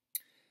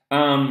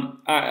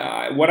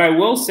 What I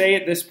will say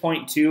at this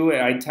point too,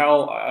 I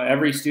tell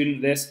every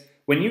student this,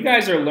 when you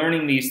guys are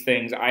learning these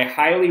things, I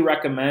highly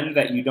recommend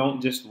that you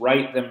don't just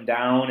write them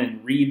down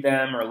and read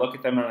them or look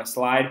at them on a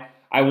slide.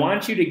 I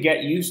want you to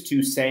get used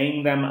to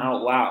saying them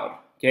out loud.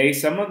 Okay,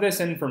 some of this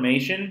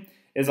information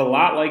is a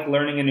lot like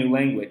learning a new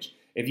language.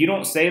 If you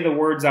don't say the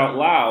words out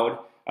loud,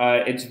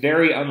 it's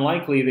very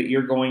unlikely that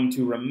you're going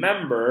to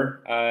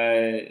remember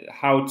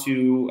how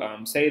to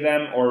say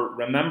them or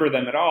remember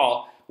them at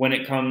all when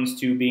it comes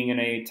to being in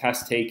a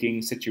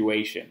test-taking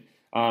situation.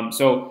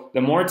 So the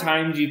more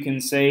times you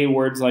can say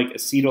words like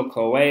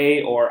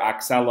acetyl-CoA or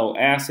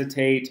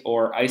oxaloacetate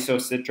or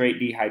isocitrate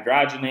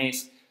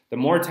dehydrogenase, the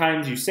more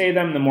times you say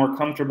them, the more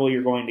comfortable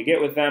you're going to get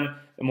with them,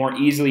 the more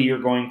easily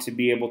you're going to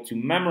be able to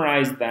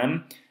memorize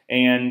them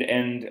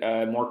and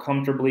more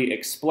comfortably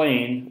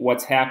explain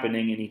what's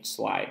happening in each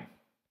slide.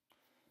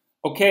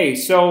 Okay,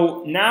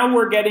 so now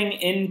we're getting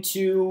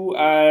into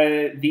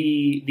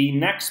the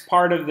next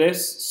part of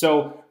this.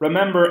 So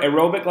remember,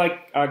 aerobic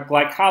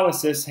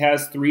glycolysis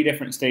has 3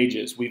 different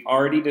stages. We've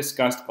already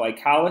discussed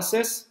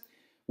glycolysis,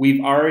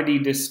 we've already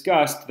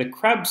discussed the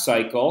Krebs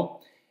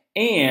cycle,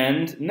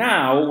 and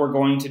now we're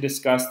going to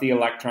discuss the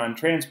electron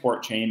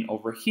transport chain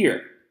over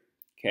here.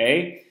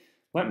 Okay,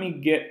 let me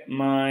get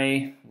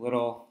my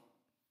little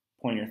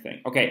pointer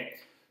thing. Okay.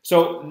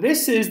 So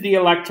this is the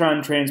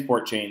electron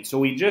transport chain. So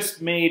we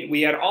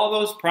had all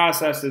those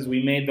processes.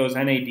 We made those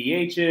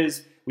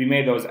NADHs, we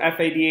made those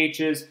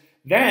FADHs.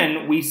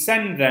 Then we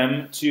send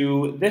them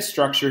to this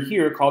structure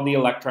here called the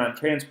electron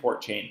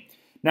transport chain.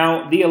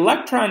 Now, the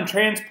electron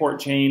transport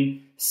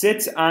chain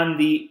sits on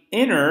the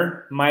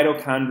inner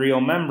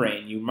mitochondrial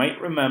membrane. You might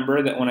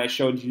remember that when I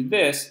showed you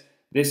this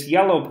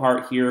yellow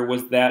part here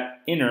was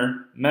that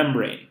inner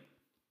membrane.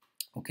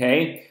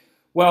 Okay?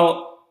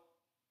 Well,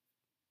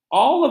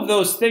 all of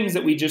those things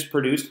that we just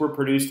produced were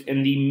produced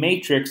in the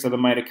matrix of the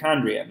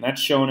mitochondria, and that's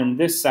shown in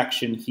this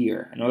section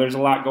here. I know there's a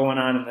lot going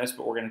on in this,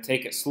 but we're going to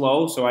take it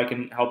slow so I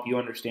can help you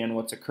understand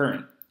what's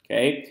occurring,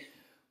 okay?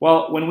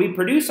 Well, when we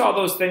produce all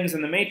those things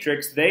in the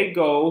matrix, they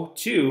go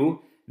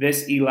to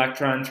this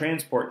electron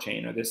transport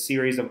chain, or this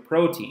series of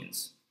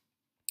proteins,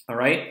 all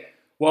right?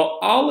 Well,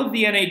 all of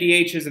the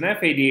NADHs and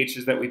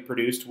FADHs that we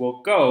produced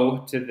will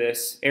go to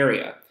this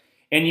area.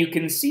 And you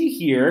can see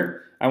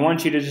here, I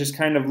want you to just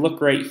kind of look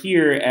right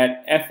here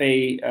at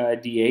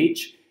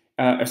NADH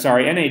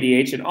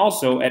and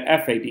also at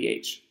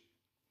FADH.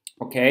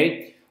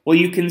 Okay? Well,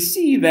 you can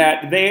see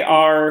that they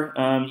are,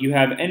 you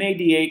have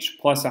NADH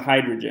plus a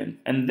hydrogen.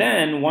 And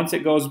then once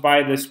it goes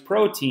by this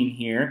protein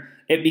here,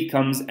 it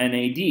becomes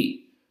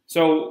NAD.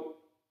 So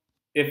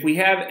if we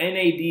have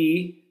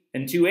NAD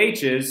and 2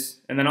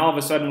 H's, and then all of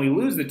a sudden we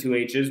lose the 2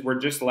 H's, we're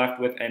just left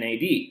with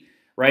NAD,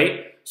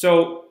 right?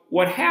 So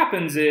what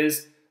happens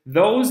is,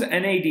 those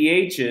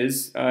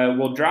NADHs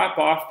will drop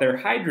off their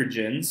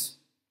hydrogens,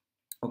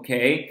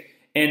 okay?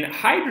 And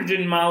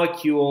hydrogen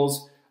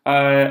molecules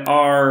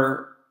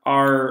are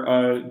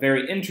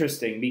very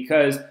interesting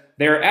because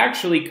they're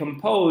actually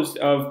composed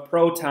of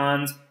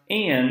protons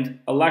and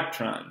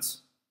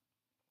electrons.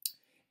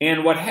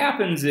 And what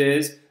happens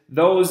is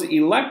those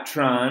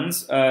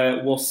electrons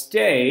will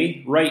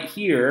stay right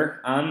here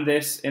on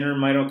this inner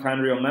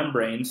mitochondrial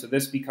membrane, so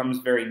this becomes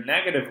very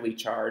negatively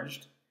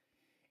charged.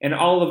 And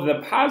all of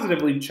the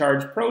positively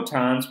charged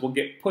protons will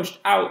get pushed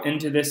out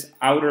into this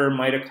outer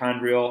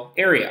mitochondrial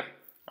area,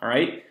 all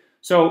right?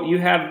 So you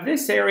have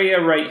this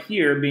area right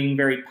here being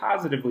very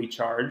positively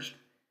charged,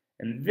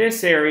 and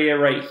this area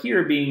right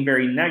here being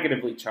very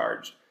negatively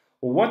charged.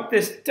 Well, what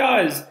this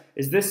does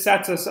is this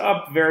sets us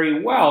up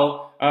very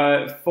well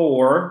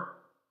for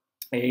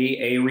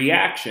a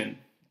reaction,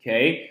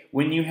 okay?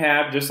 When you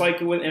have, just like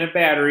in a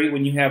battery,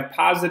 when you have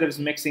positives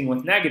mixing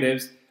with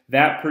negatives,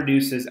 that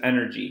produces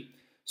energy.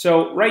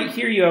 So right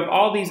here you have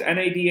all these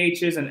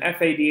NADHs and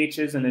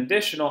FADHs and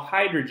additional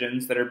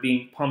hydrogens that are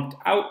being pumped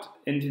out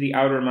into the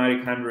outer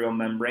mitochondrial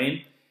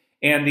membrane,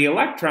 and the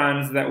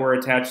electrons that were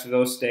attached to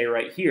those stay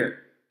right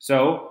here.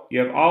 So you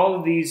have all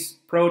of these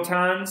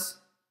protons,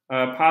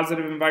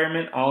 positive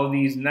environment, all of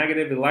these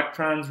negative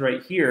electrons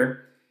right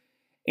here,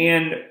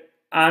 and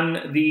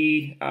on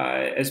the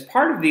as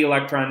part of the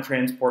electron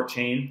transport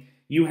chain,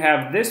 you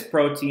have this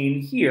protein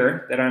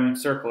here that I'm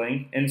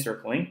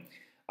encircling,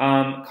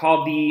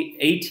 called the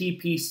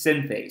ATP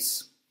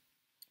synthase.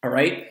 All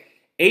right,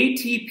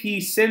 ATP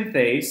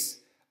synthase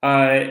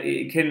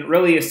can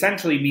really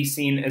essentially be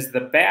seen as the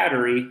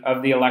battery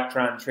of the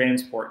electron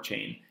transport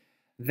chain.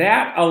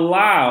 That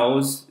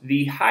allows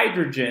the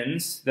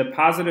hydrogens, the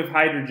positive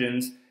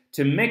hydrogens,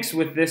 to mix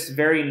with this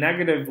very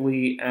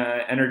negatively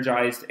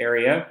energized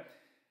area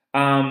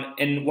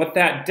And what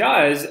that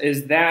does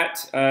is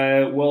that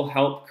will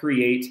help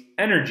create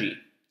energy,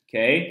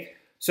 okay?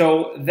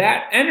 So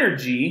that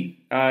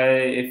energy,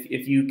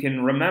 if you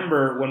can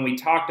remember when we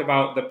talked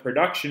about the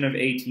production of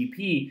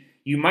ATP,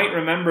 you might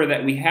remember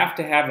that we have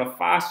to have a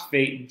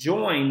phosphate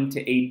joined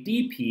to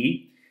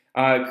ADP,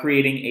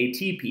 creating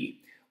ATP.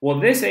 Well,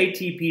 this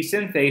ATP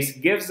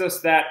synthase gives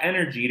us that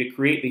energy to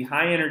create the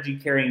high energy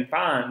carrying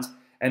bonds,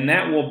 and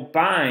that will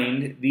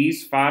bind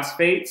these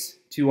phosphates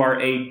to our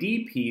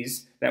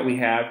ADPs that we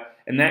have,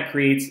 and that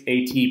creates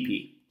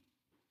ATP.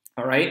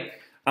 All right?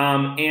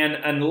 And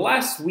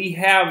unless we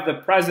have the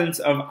presence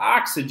of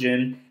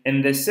oxygen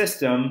in the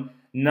system,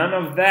 none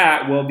of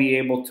that will be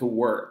able to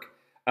work.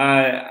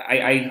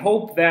 I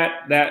hope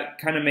that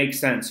kind of makes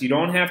sense. You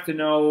don't have to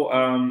know,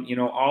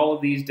 all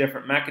of these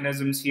different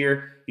mechanisms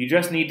here. You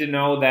just need to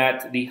know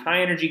that the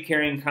high energy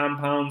carrying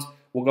compounds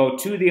will go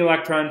to the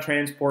electron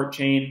transport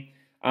chain,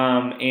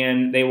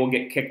 and they will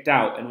get kicked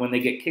out. And when they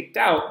get kicked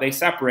out, they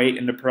separate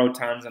into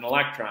protons and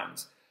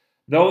electrons.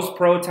 Those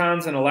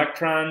protons and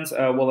electrons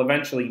will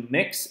eventually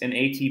mix in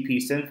ATP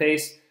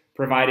synthase,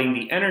 providing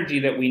the energy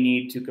that we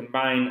need to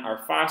combine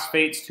our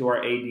phosphates to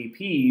our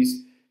ADPs,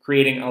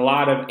 creating a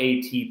lot of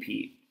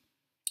ATP.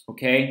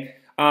 Okay,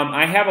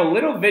 I have a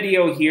little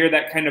video here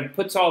that kind of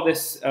puts all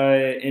this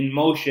in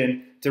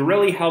motion to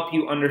really help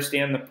you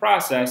understand the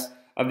process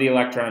of the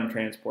electron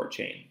transport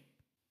chain.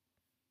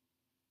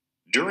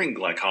 During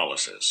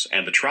glycolysis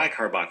and the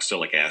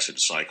tricarboxylic acid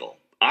cycle,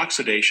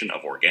 oxidation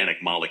of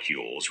organic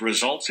molecules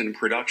results in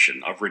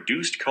production of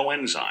reduced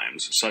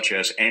coenzymes such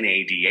as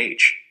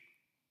NADH.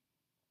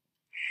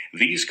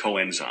 These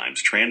coenzymes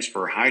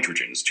transfer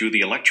hydrogens to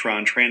the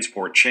electron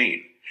transport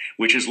chain,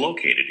 which is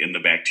located in the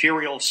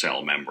bacterial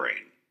cell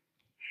membrane.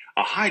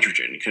 A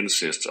hydrogen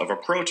consists of a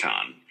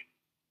proton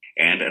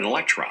and an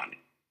electron.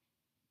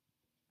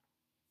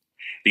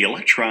 The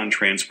electron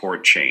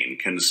transport chain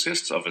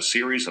consists of a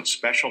series of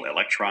special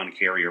electron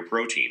carrier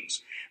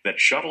proteins that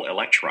shuttle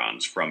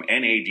electrons from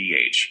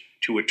NADH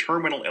to a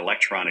terminal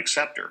electron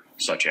acceptor,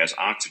 such as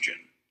oxygen.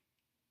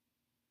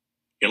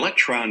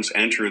 Electrons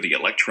enter the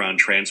electron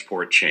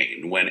transport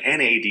chain when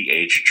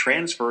NADH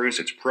transfers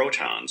its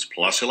protons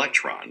plus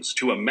electrons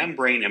to a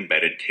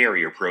membrane-embedded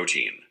carrier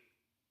protein.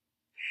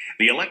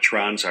 The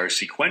electrons are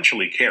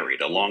sequentially carried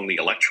along the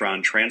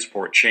electron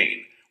transport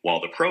chain, while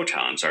the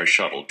protons are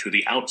shuttled to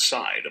the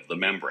outside of the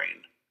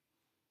membrane.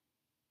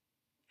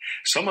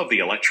 Some of the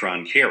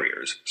electron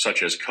carriers,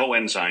 such as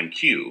coenzyme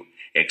Q,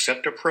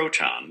 accept a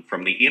proton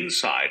from the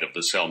inside of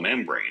the cell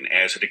membrane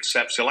as it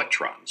accepts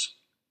electrons.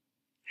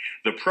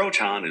 The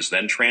proton is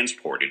then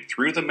transported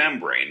through the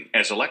membrane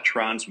as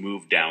electrons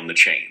move down the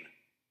chain.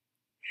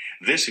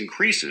 This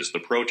increases the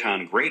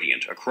proton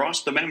gradient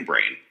across the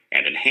membrane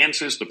and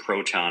enhances the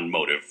proton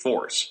motive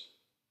force.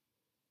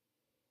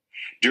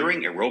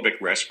 During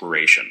aerobic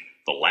respiration,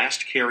 the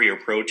last carrier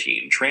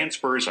protein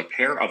transfers a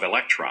pair of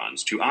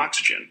electrons to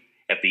oxygen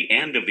at the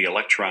end of the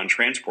electron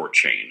transport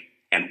chain,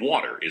 and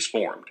water is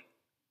formed.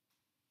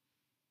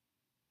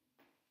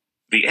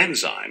 The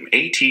enzyme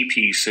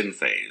ATP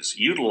synthase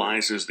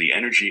utilizes the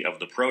energy of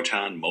the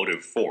proton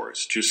motive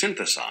force to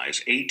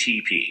synthesize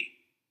ATP.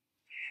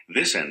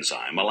 This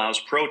enzyme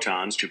allows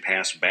protons to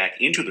pass back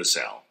into the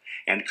cell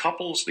and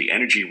couples the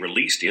energy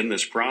released in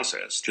this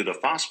process to the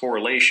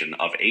phosphorylation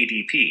of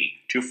ADP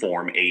to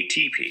form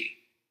ATP.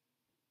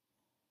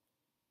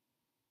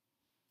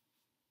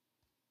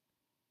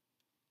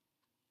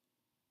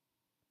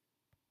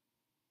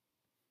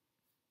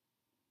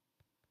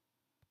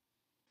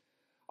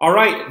 All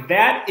right,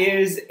 that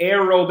is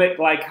aerobic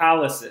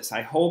glycolysis.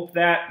 I hope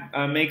that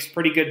makes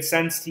pretty good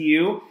sense to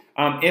you.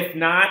 If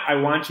not, I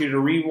want you to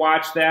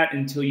rewatch that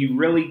until you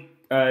really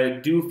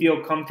do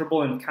feel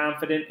comfortable and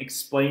confident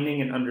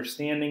explaining and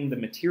understanding the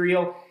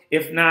material.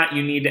 If not,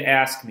 you need to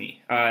ask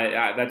me.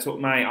 That's what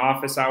my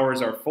office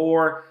hours are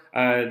for.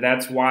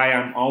 That's why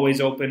I'm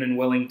always open and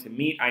willing to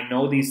meet. I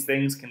know these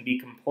things can be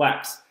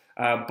complex,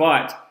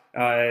 but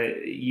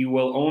you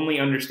will only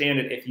understand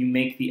it if you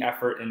make the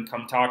effort and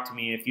come talk to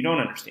me if you don't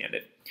understand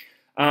it.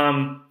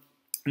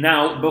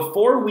 Now,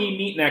 before we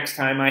meet next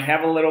time, I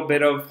have a little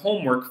bit of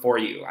homework for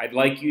you. I'd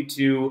like you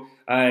to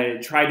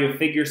try to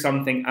figure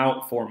something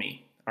out for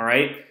me, all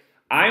right?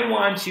 I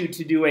want you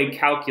to do a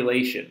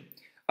calculation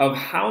of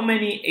how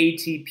many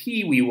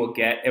ATP we will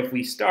get if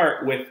we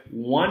start with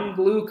one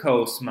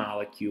glucose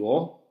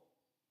molecule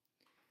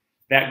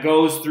that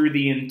goes through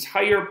the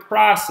entire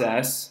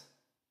process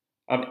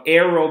of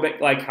aerobic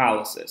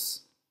glycolysis,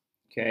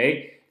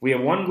 okay? We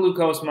have one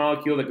glucose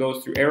molecule that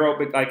goes through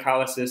aerobic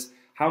glycolysis.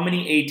 How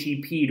many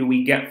ATP do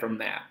we get from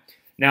that?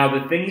 Now,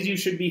 the things you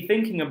should be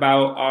thinking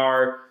about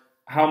are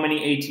how many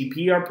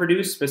ATP are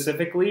produced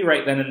specifically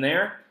right then and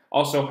there,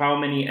 also how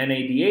many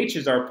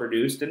NADHs are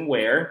produced and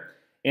where,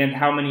 and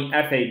how many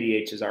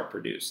FADHs are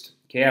produced.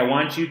 Okay, I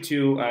want you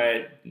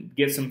to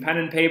get some pen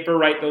and paper,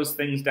 write those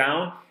things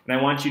down, and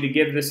I want you to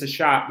give this a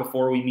shot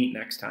before we meet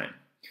next time.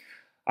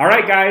 All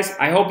right, guys,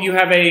 I hope you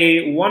have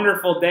a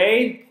wonderful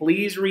day.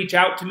 Please reach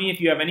out to me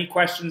if you have any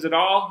questions at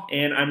all,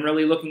 and I'm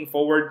really looking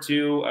forward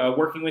to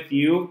working with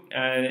you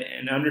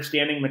and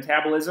understanding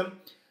metabolism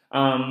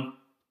and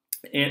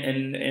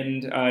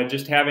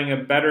just having a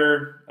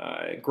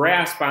better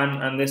grasp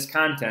on this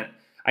content.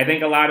 I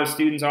think a lot of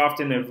students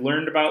often have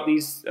learned about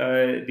these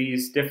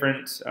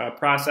different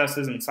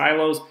processes and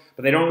silos,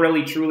 but they don't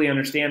really truly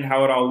understand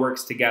how it all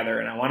works together,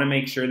 and I want to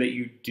make sure that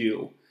you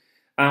do.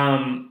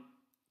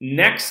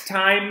 Next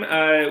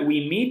time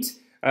we meet,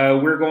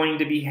 we're going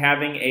to be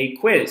having a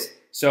quiz.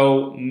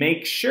 So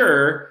make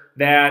sure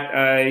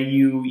that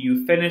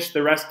you finish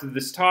the rest of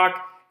this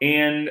talk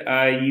and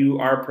you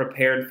are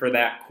prepared for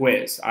that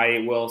quiz.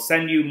 I will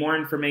send you more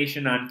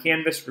information on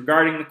Canvas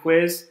regarding the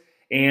quiz,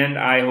 and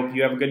I hope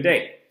you have a good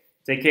day.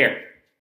 Take care.